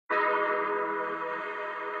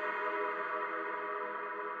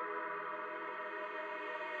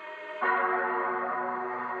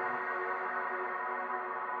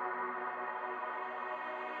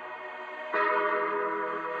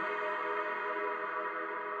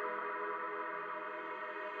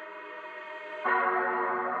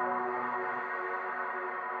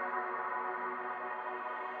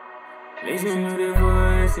Listen to the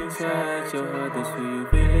voice inside your heart, that's who you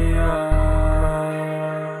really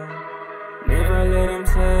are. Never let him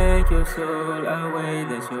take your soul away,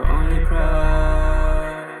 that's your only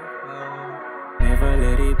pride. Never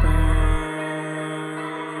let it burn.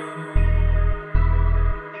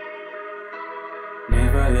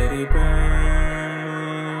 Never let it burn.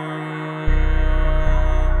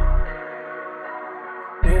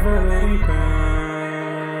 Never let it burn.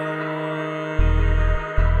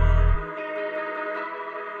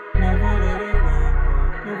 Never let it burn.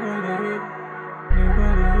 Never let it. Never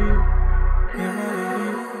let it. Never let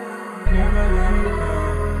it. Never let it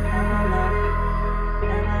burn. Never let it.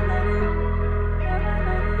 Never let it.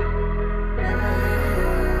 Never let it. Never let it. Never let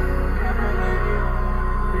it. Never let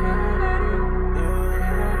it.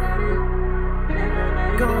 Never let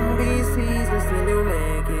it. Gonna be seasons till you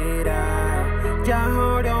make it out. Just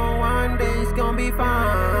hold on, one day it's gonna be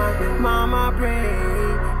fine. Mama pray,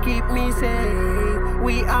 keep me safe.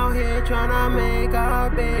 We out here tryna make our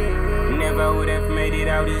baby. Never would have made it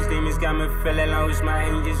out. These demons got me feeling lost. My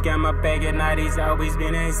angels got my back at night. It's always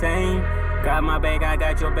been insane. Got my back, I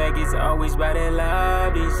got your back. It's always by the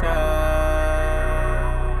lobby side.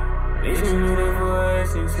 Listen to the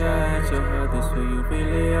voice inside your heart, that's who you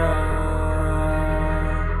really are.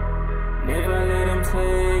 Never let him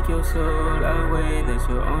take your soul away, that's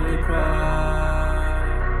your only pride.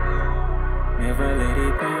 Never let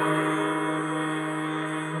it burn.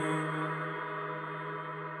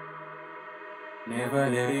 Never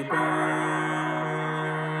let it burn.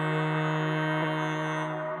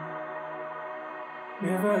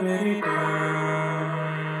 Never let it burn.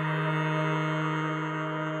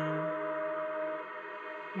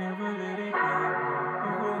 Never let it burn.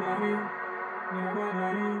 Never let it. Never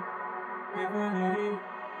let it. Never let it.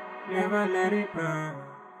 Never let it burn.